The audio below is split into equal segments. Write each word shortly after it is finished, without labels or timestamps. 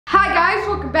guys,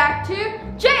 welcome back to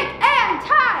Jake and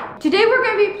Ty. Today we're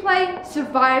gonna be playing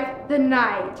Survive the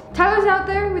Night. Tyler's out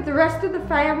there with the rest of the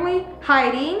family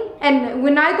hiding, and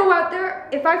when I go out there,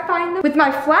 if I find them with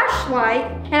my flashlight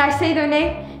and I say their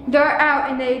name, they're out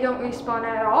and they don't respawn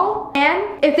at all.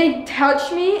 And if they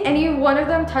touch me, any one of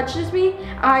them touches me,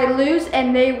 I lose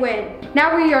and they win.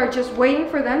 Now we are just waiting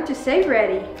for them to say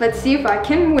ready. Let's see if I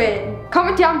can win.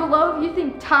 Comment down below if you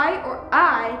think Ty or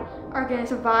I are gonna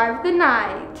survive the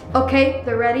night. Okay,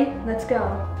 they're ready, let's go.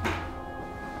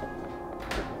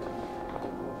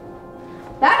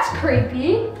 That's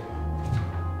creepy.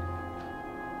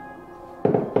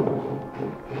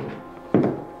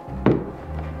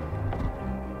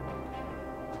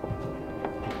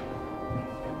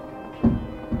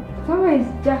 Somebody's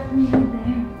definitely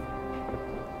there.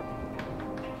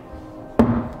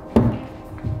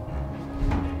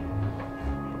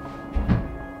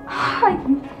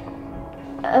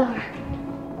 I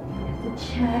have to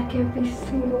check every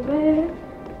single bit.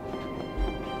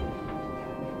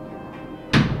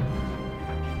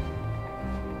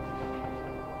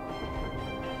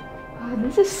 Oh,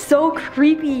 this is so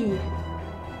creepy. Up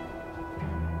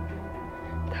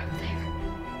there.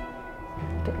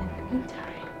 But in the meantime.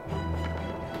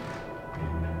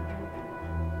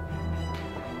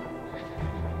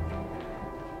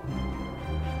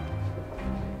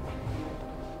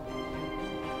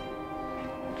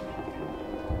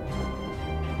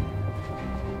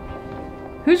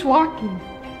 Who's walking?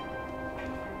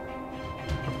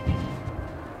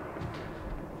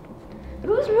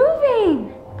 Who's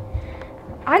moving?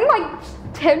 I'm like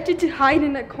tempted to hide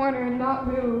in a corner and not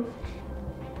move.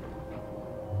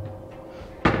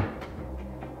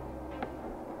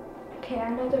 Okay, I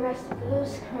know the rest of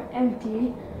those are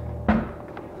empty.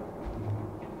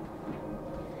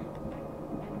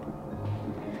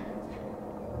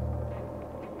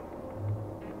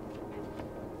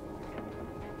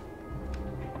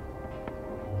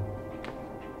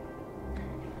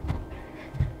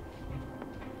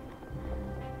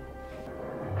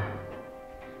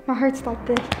 My heart's like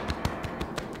this.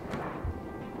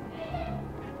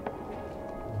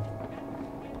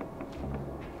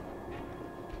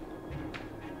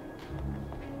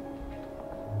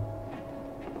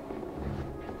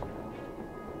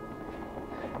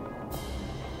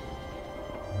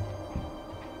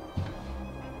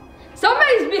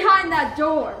 Somebody's behind that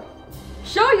door.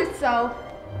 Show yourself.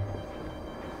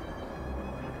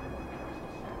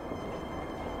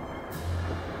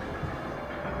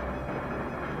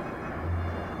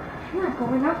 I'm not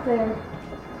going up there.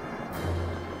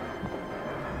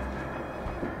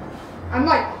 I'm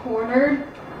like cornered.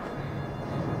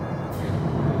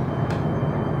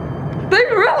 They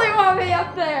really want me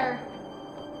up there.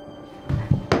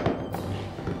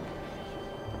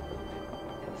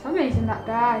 Somebody's in that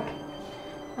bag.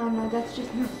 Oh no, that's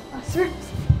just no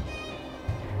buzzers.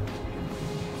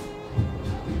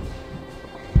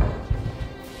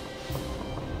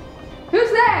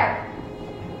 Who's there?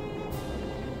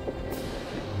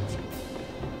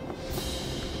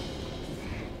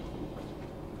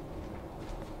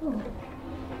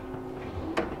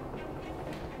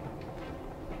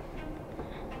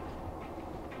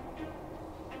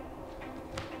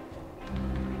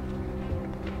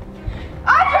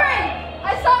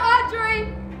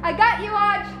 I got you,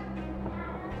 Aj.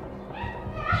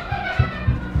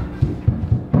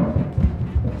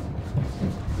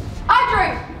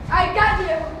 Audrey, I got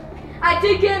you. I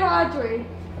did get Audrey.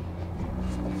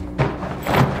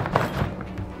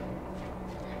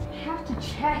 I have to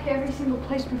check every single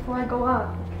place before I go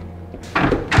up.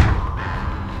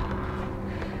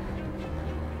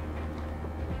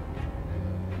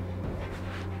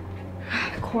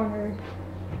 I'm cornered.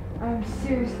 I'm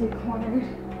seriously cornered.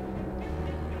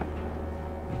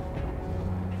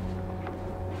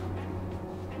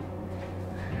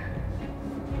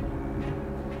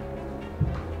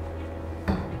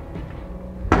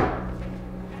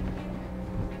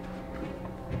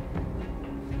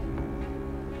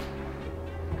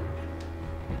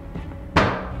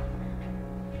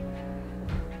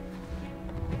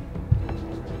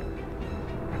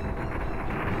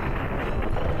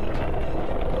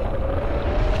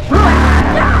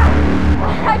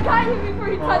 I got you before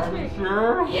you touched me.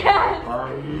 Sure? Yes.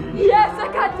 Yes, I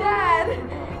got Dad.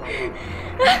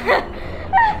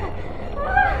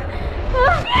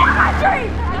 Audrey,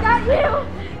 I got you.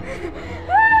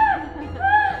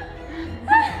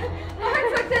 My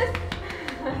heart's like this.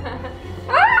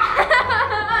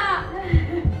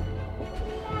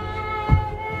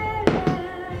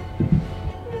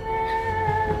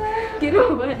 Get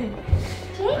away.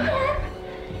 Jacob,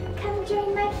 come join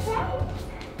my friends.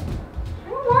 I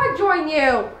don't want to join join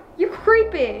you. You're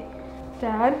creepy.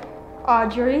 Dad,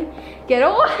 Audrey, get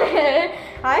away.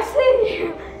 I see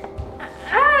you.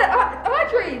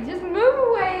 Audrey, just move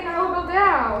away and I will go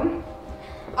down.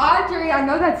 Audrey, I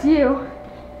know that's you.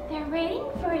 They're waiting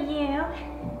for you.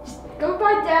 Just go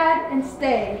by Dad and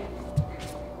stay.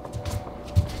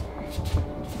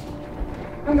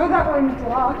 I know that one's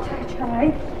locked. I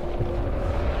tried.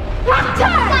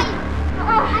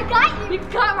 I got you. You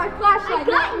got my flashlight,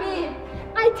 not me.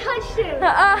 I touched you.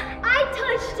 I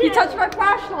touched you. You touched my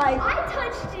flashlight. I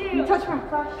touched you. You touched my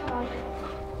flashlight.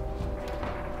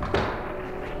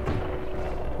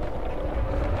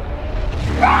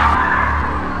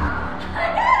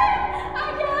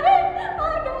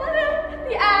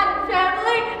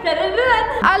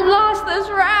 I lost this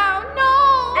round,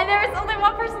 no! And there was only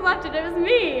one person left and it was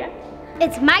me.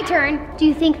 It's my turn. Do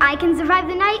you think I can survive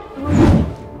the night?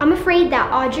 I'm afraid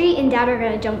that Audrey and Dad are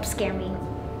gonna jump scare me.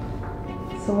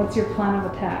 So what's your plan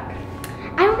of attack?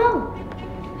 I don't know.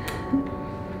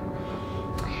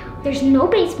 There's no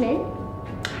basement.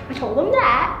 I told them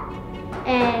that.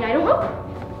 And I don't know.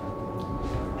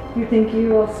 You think you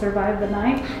will survive the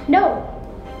night? No.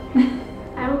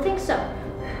 I don't think so.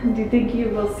 Do you think you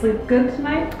will sleep good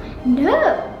tonight?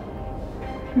 No.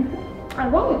 I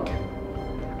won't.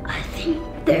 I think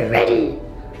they're ready.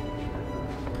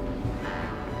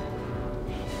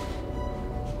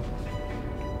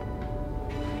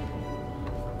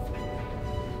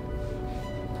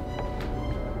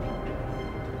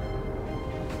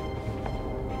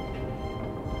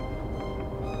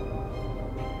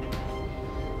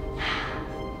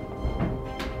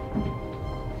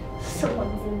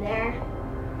 Someone's in there.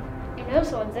 I know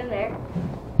someone's in there.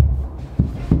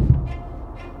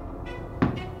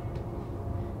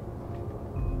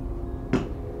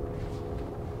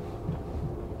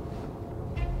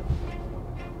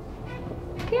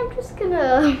 Okay, I'm just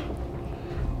gonna...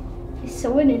 Is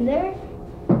someone in there?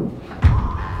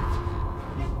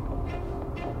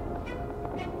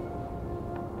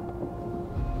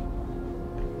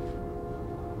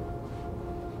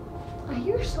 I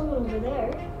hear someone over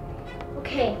there.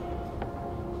 Okay.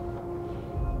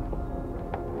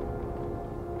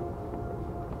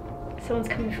 Someone's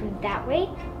coming from that way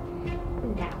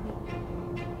and that way.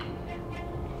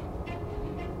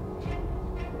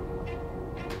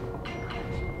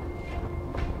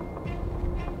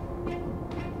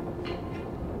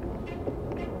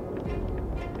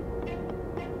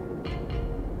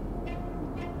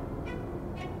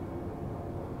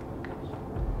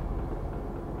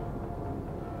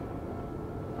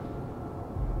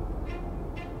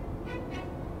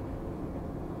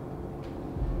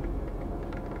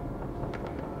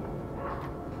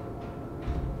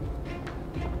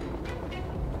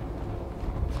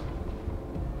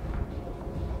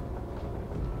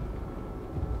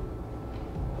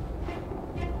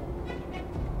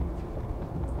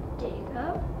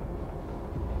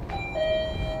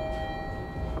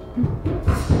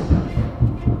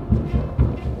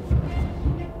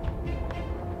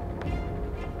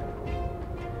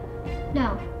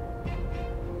 No.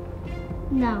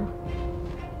 No.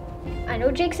 I know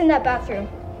Jake's in that bathroom.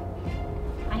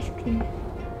 I can...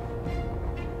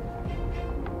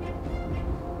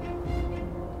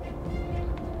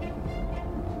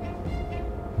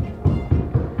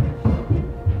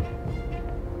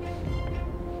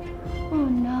 Oh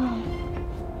no.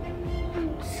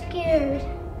 I'm scared.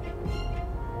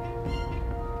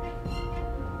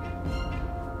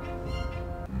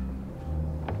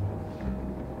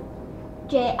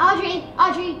 Jay, Audrey,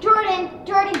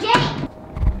 Jordan, Jake!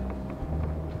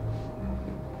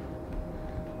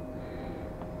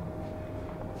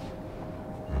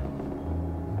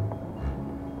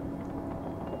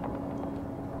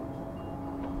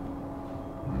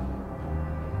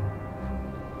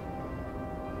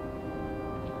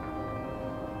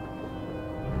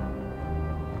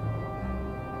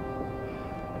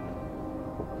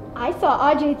 I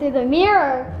saw Audrey through the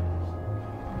mirror.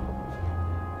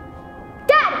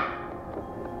 Dad!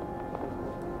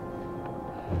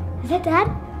 Is that Dad?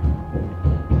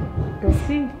 Go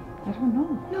see. I don't know.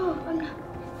 No, I'm not.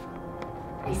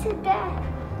 I said Dad.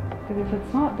 But if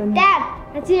it's not, then... Dad,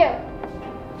 that's you.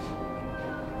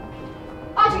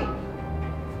 Audrey.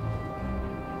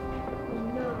 Oh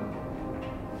no.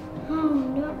 Oh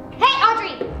no. Hey,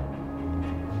 Audrey!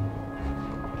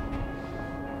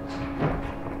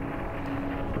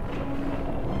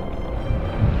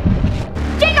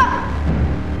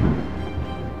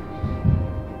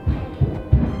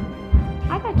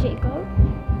 Jacob.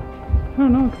 I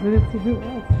don't know, because I didn't see who it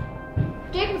was.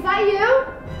 Jake, was that you?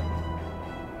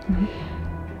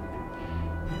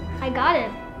 I got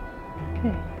him.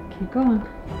 Okay, Keep going.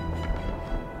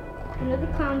 I know the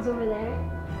clown's over there.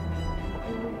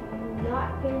 I'm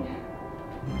not gonna...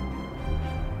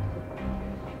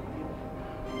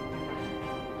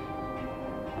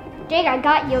 Jake, I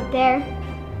got you up there.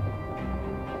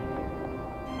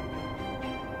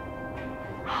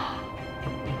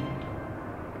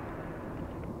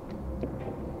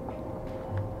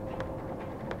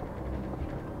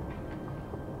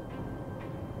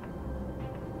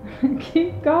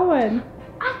 Keep going.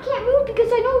 I can't move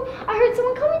because I heard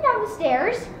someone coming down the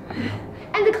stairs.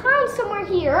 And the clown's somewhere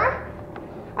here.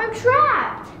 I'm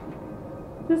trapped.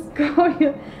 Just go.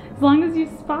 As long as you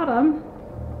spot them.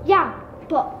 Yeah,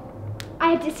 but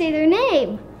I have to say their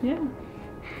name. Yeah.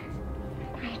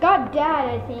 I got Dad,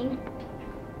 I think.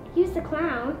 He's the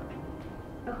clown.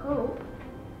 I hope.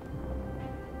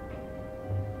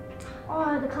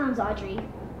 Oh, the clown's Audrey.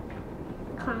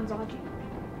 The clown's Audrey.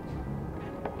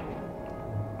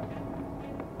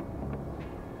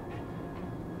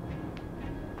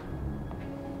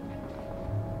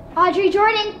 Audrey,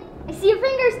 Jordan, I see your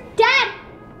fingers. Dad!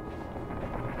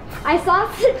 I saw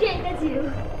Jake, that's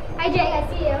you. Hi, Jake, I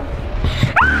see you.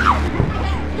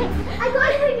 I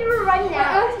thought you were running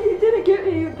out. You didn't get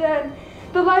me then.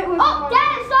 The light was Oh, on. Dad,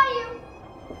 I saw you.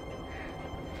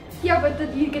 Yeah, but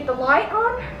did you get the light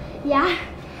on? Yeah,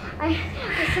 I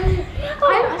saw you.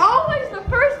 I'm always the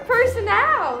first person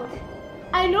out.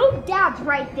 I know Dad's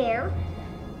right there.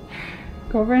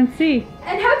 Go over and see.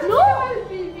 And how did you know I would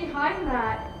be behind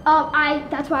that?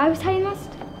 That's why I was hiding us.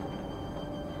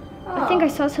 Oh. I think I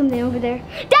saw something over there.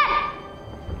 Dad!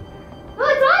 Oh,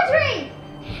 it's Audrey!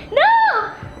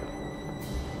 No!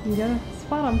 You gotta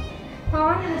spot them. Oh,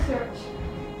 I'm gonna search.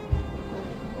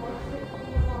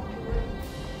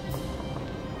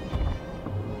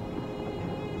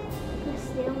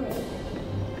 Stay away.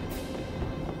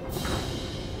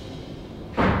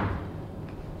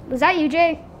 Was that you,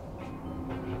 Jay?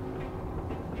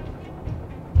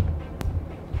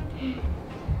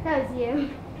 That was you.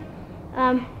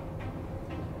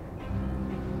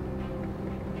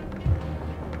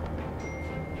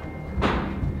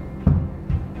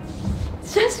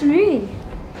 It's just me.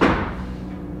 That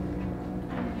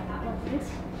wasn't.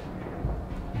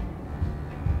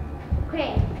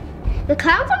 Okay. The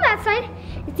clown's on that side.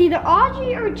 It's either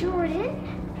Audrey or Jordan.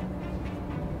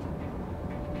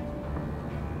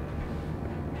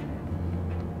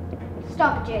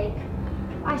 Stop it, Jake.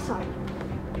 I saw you.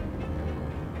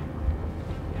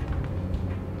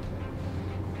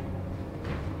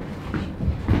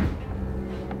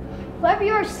 Whoever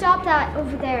you are, stop that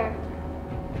over there.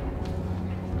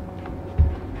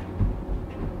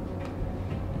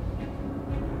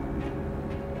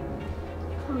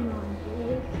 Come on,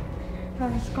 Jake.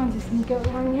 I'm just going to sneak out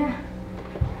on you.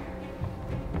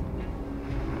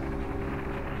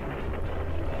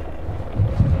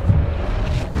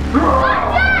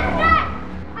 Dad!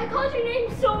 I called your name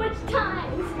so much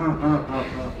times.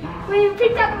 When you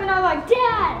picked up and I'm like, I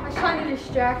Dad! was trying to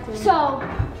distract him. So,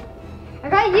 I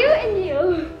got you and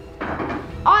you.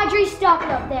 Audrey, stop it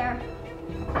up there.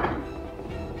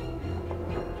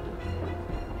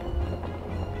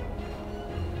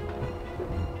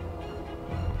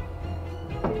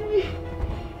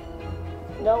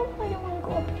 No, I don't want to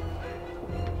go up.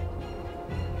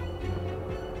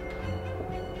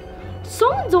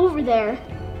 Someone's over there.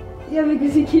 Yeah,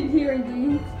 because you keep hearing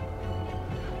things.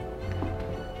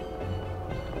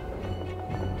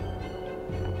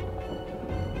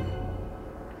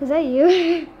 Is that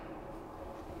you?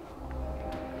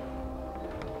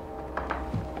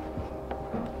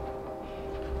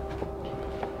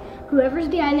 Whoever's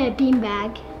behind that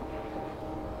beanbag.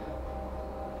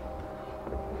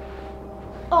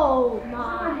 Oh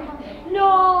my.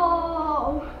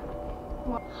 No.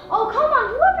 Oh, come on.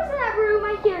 Whoever's in that room,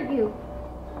 I hear you.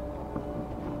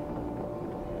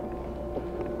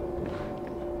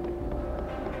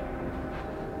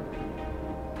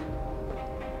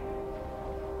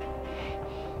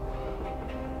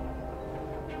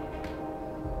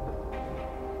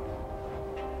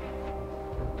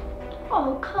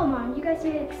 Oh, come on. You guys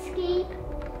need to escape.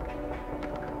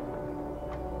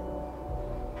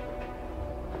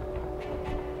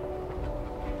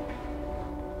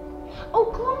 Oh,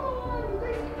 come on. You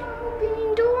guys keep on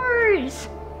opening doors.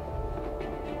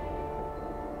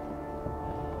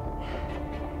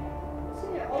 So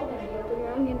they're all gonna be over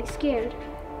here. I'm gonna be scared.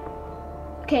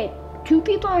 Okay, 2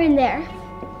 people are in there.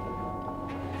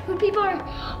 2 people are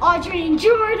Audrey and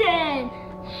Jordan.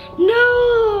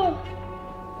 No!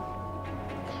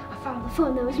 I found the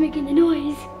phone that was making the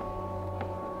noise.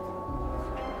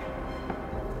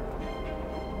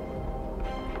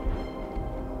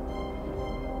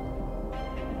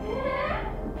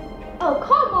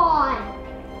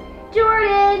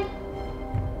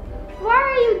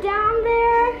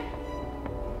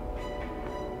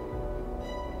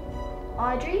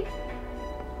 Audrey,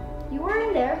 you are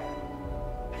in there.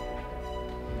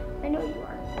 I know you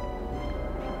are.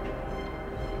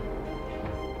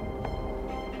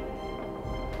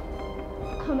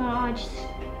 Come on,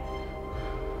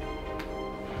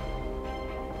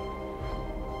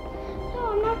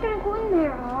 No, I'm not gonna go in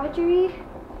there, Audrey.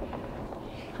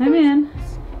 I'm in.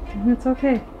 It's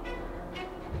okay.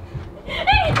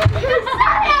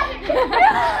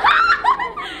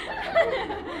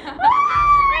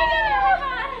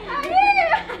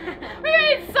 We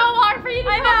waited so long for you to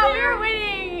come. I know, we were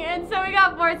waiting, and so we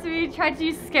got bored, so we tried to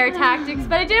use scare tactics,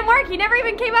 but it didn't work. He never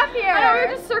even came up here. I know, we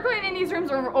were just circling in these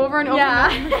rooms over and over.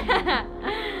 Yeah.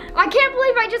 I can't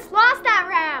believe I just lost that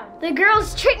round. The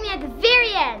girls tricked me at the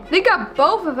very end. They got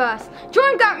both of us.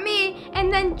 Jordan got me,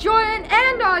 and then Jordan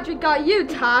and Audrey got you,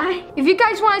 Ty. If you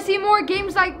guys want to see more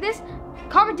games like this,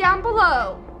 comment down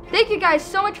below. Thank you guys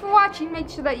so much for watching. Make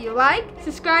sure that you like,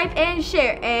 subscribe, and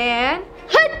share. And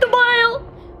Hit the bell.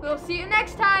 we'll see you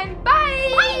next time.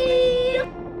 Bye!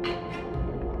 Bye.